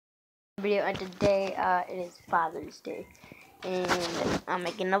Video, and today it is Father's Day, and I'm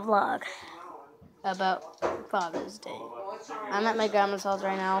making a vlog about Father's Day. I'm at my grandma's house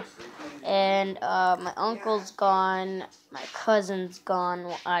right now, and my uncle's gone, my cousin's gone,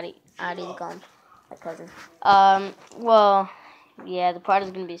 well, Addie's gone, my cousin. Well, yeah, the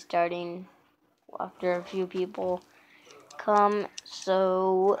party's gonna be starting after a few people come,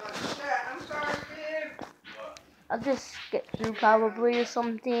 so I'll just skip through probably or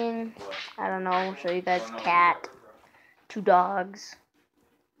something. I don't know, show you guys cat, 2 dogs.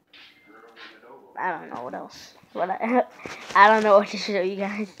 I don't know what else. I don't know what to show you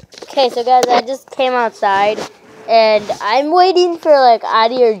guys. Okay, so guys, I just came outside, and I'm waiting for like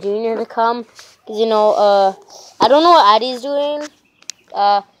Addie or Junior to come, cause I don't know what Addie's doing,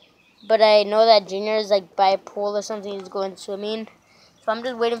 but I know that Junior is like by a pool or something. He's going swimming, so I'm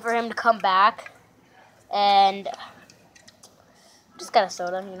just waiting for him to come back, and just got a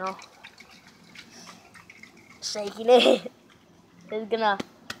soda, shaking it. It's gonna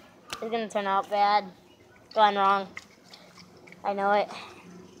turn out bad. Gone wrong. I know it.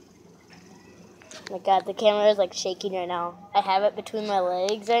 Oh my god, the camera is like shaking right now. I have it between my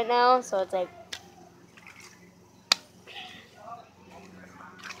legs right now, so it's like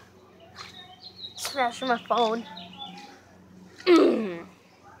smashing my phone.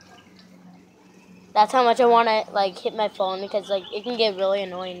 That's how much I want to like hit my phone, because like it can get really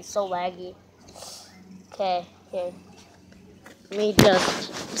annoying. It's so laggy. Okay, here. Let me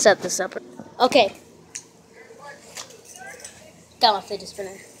just set this up. Okay. Got my fidget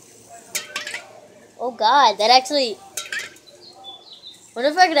spinner. Oh god, that actually... What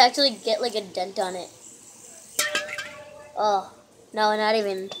if I could actually get like a dent on it? Oh, no, not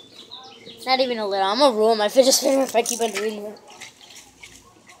even a little. I'm gonna ruin my fidget spinner if I keep on doing it.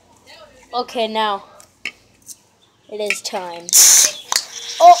 Okay, now it is time.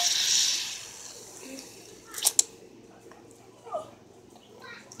 Oh!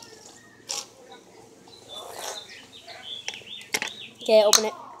 Okay, open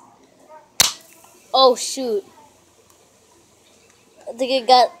it. Oh shoot. I think it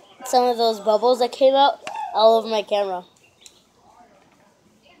got some of those bubbles that came out all over my camera.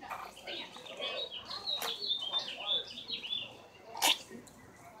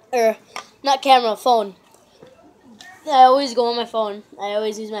 Not camera, phone. I always go on my phone. I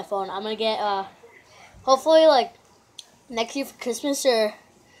always use my phone. I'm gonna get, hopefully, like, next year for Christmas, or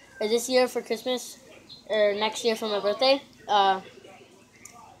this year for Christmas, or next year for my birthday, I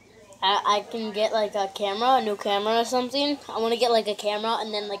can get, like, a new camera or something. I want to get, like, a camera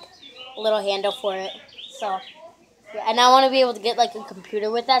and then, like, a little handle for it. So, yeah, and I want to be able to get, like, a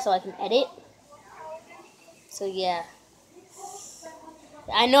computer with that so I can edit. So, yeah.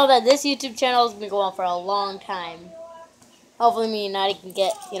 I know that this YouTube channel has been going on for a long time. Hopefully me and Addie can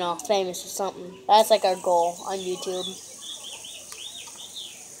get, famous or something. That's like our goal on YouTube.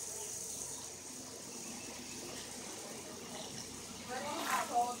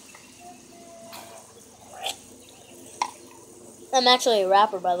 I'm actually a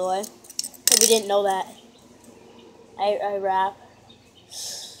rapper, by the way. If you didn't know that. I rap.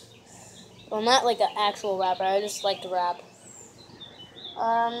 Well, not like an actual rapper. I just like to rap.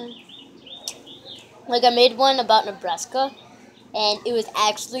 Like I made one about Nebraska, and it was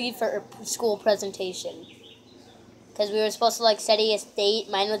actually for a school presentation. Because we were supposed to like study a state.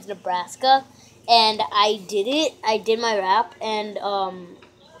 Mine was Nebraska, and I did it. I did my rap, and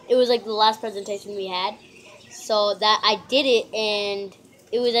it was like the last presentation we had. So that I did it, and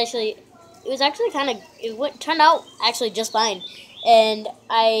it was actually turned out actually just fine. And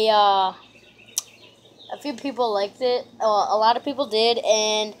a few people liked it. A lot of people did,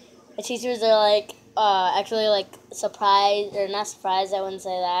 and the teachers are like actually like surprised, or not surprised. I wouldn't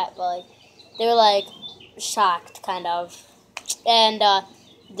say that, but like they were like shocked, kind of, and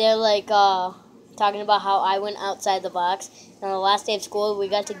they're like talking about how I went outside the box. And on the last day of school, we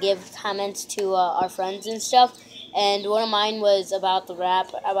got to give comments to our friends and stuff. And one of mine was about the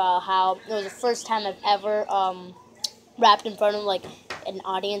rap, about how it was the first time I've ever rapped in front of like an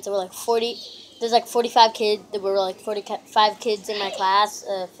audience. There were like 40. There's like 45 kids. There were like 45 kids in my class,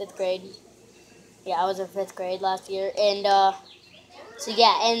 5th grade. Yeah, I was in 5th grade last year, and so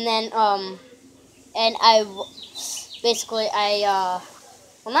yeah, and then and well,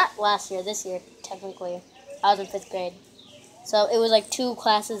 not last year, this year technically, I was in 5th grade. So it was like 2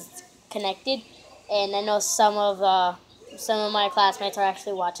 classes connected, and I know some of my classmates are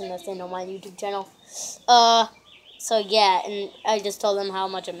actually watching this. They know my YouTube channel. So yeah, and I just told them how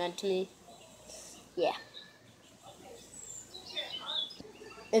much it meant to me. Yeah.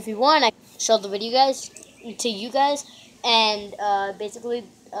 If you want, I can show the video to you guys, and basically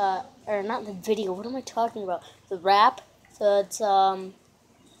or not the video. What am I talking about? The wrap. So it's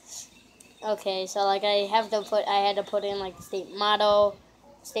okay. So like I had to put in like the state motto,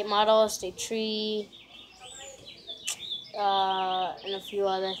 state tree, and a few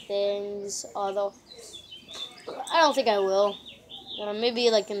other things. Although I don't think I will. Maybe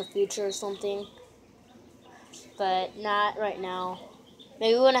like in the future or something, but not right now.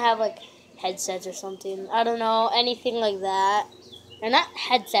 Maybe we want to have like headsets or something. I don't know, anything like that. Or not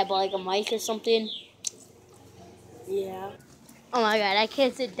headset, but like a mic or something. Yeah. Oh my god, I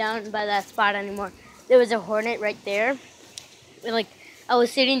can't sit down by that spot anymore. There was a hornet right there. And, like, I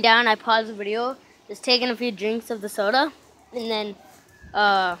was sitting down, I paused the video, just taking a few drinks of the soda, and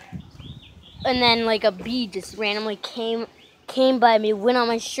then like a bee just randomly came by me, went on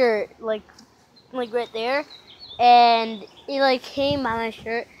my shirt, like right there, and it like came by my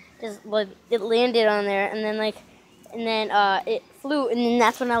shirt, just like it landed on there, and then it flew, and then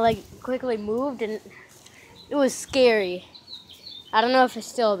that's when I like quickly moved, and it was scary. I don't know if it's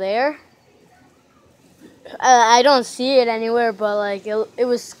still there. I don't see it anywhere, but like it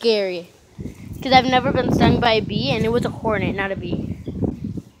was scary because I've never been stung by a bee, and it was a hornet, not a bee.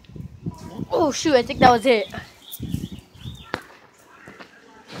 Oh shoot! I think that was it.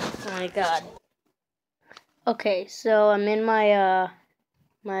 Oh my god. Okay, so I'm in my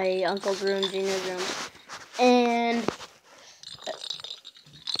my uncle's room, Junior's room, and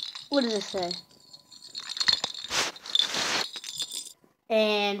what does it say?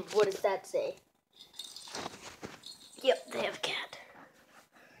 And what does that say? Yep, they have a cat.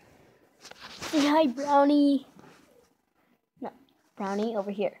 Say hi, Brownie. No, Brownie,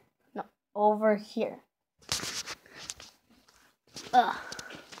 over here. No, over here. Ugh.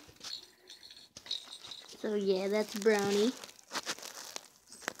 So yeah, that's Brownie.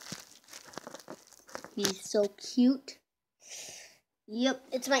 He's so cute. Yep,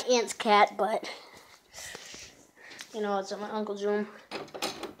 it's my aunt's cat, but you know, it's in my uncle's room.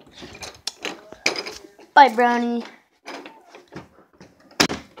 Bye, Brownie.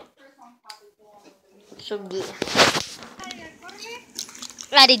 So yeah.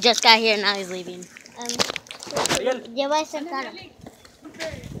 Maddie just got here, now he's leaving. You guys,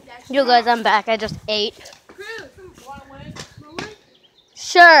 I'm back. I just ate.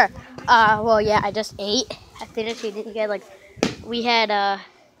 Sure. Well, yeah, I just ate. I finished. We didn't get like, we had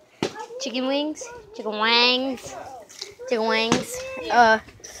chicken wings.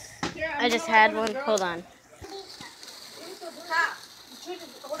 I just had one. Hold on.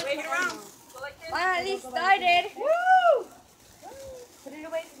 Wow, at least started. Woo! Put it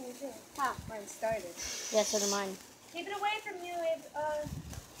away from you too. Ha, mine started. Yeah, so did mine. Keep it away from you if,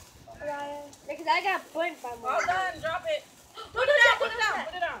 Ryan. Because I got burnt by mine. Well done, drop it. Put it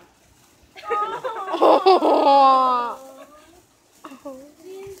down. Oh.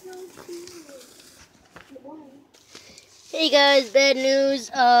 Hey guys, bad news.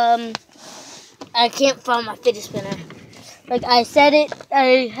 I can't find my fidget spinner. Like I had it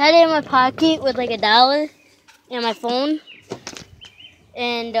in my pocket with like $1 and my phone,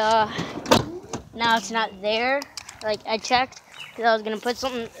 and now it's not there. Like I checked because I was gonna put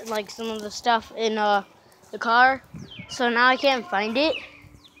some of the stuff in the car, so now I can't find it.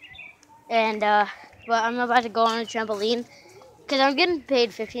 And but I'm about to go on a trampoline because I'm getting paid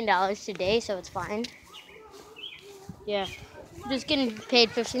 $15 today, so it's fine. Yeah, just getting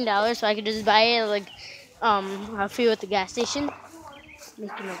paid $15, so I could just buy it like a few at the gas station.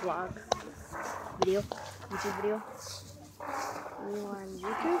 Making a vlog video, YouTube video. You on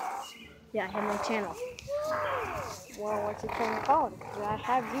YouTube? Yeah, I have my channel. Well, what's the channel called? Yeah, I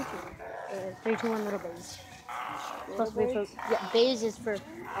have YouTube. 321 Little Bays. Supposed to be for, yeah, Bays is for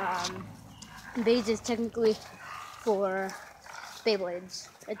Bays is technically for Beyblades.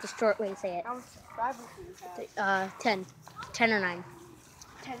 It's a short way to say it. How much subscribers do you have? 10 or 9.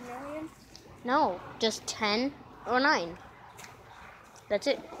 10 million? No, just 10 or 9. That's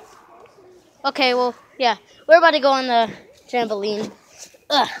it. Okay, well, yeah. We're about to go on the trampoline.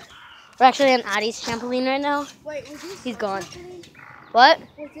 Ugh. We're actually on Addie's trampoline right now. Wait, was this He's gone. Trampoline? What?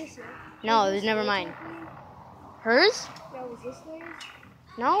 Was this it? No, it was never mine. Hers? Yeah, was this yours?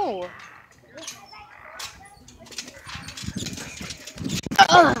 No.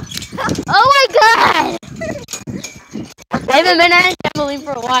 Ugh. Oh my god! I haven't been on a trampoline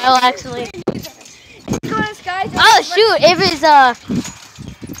for a while, actually. Oh shoot!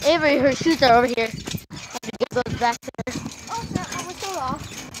 Avery, her shoes are over here. I have to give those back to her. Oh, that almost fell off.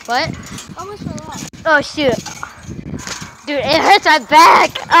 What? Almost fell off. Oh shoot! Dude, it hurts my back.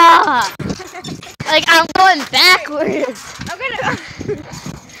 Ah! Like I'm going backwards. I'm gonna.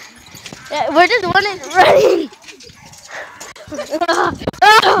 Yeah, we're just running.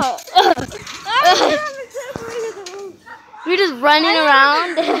 You're just running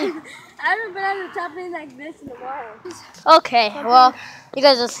around. I haven't been on the trampoline like this in a while. Okay, well, you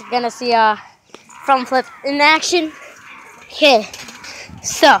guys are gonna see front flip in action. Okay,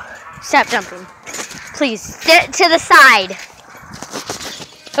 so stop jumping, please. Get to the side.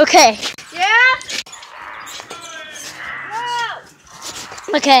 Okay. Yeah.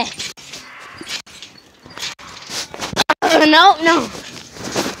 Whoa. Okay. No.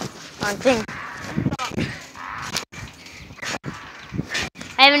 Wrong thing.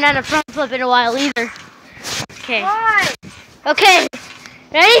 I haven't done a front flip in a while either. Okay. Why? Okay.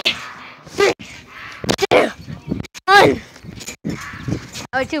 Ready? 3, 2, 1.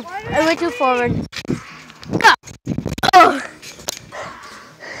 I went too forward. Go. Oh.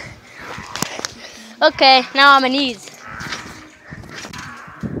 Okay, now on my knees.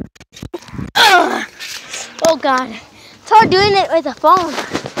 Oh, oh God. It's hard doing it with a phone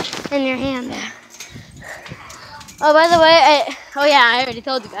in your hand. Oh, by the way, I already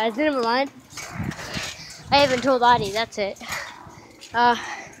told you guys. Never mind. I haven't told Audie. That's it. Oh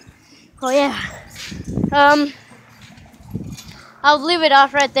yeah. I'll leave it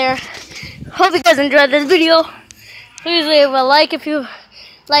off right there. Hope you guys enjoyed this video. Please leave a like if you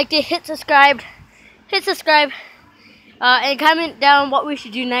liked it. Hit subscribe. And comment down what we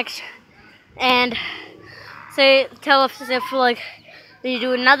should do next. And tell us if we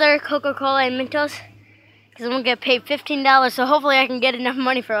do another Coca-Cola and Mentos. Because I'm going to get paid $15, so hopefully I can get enough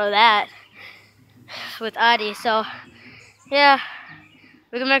money for all that with Audie. So, yeah,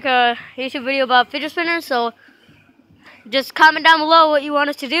 we can make a YouTube video about fidget spinners, so just comment down below what you want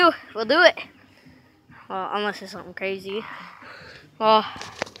us to do. We'll do it. Well, unless it's something crazy. Well,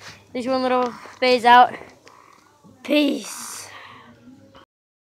 this one little phase out. Peace.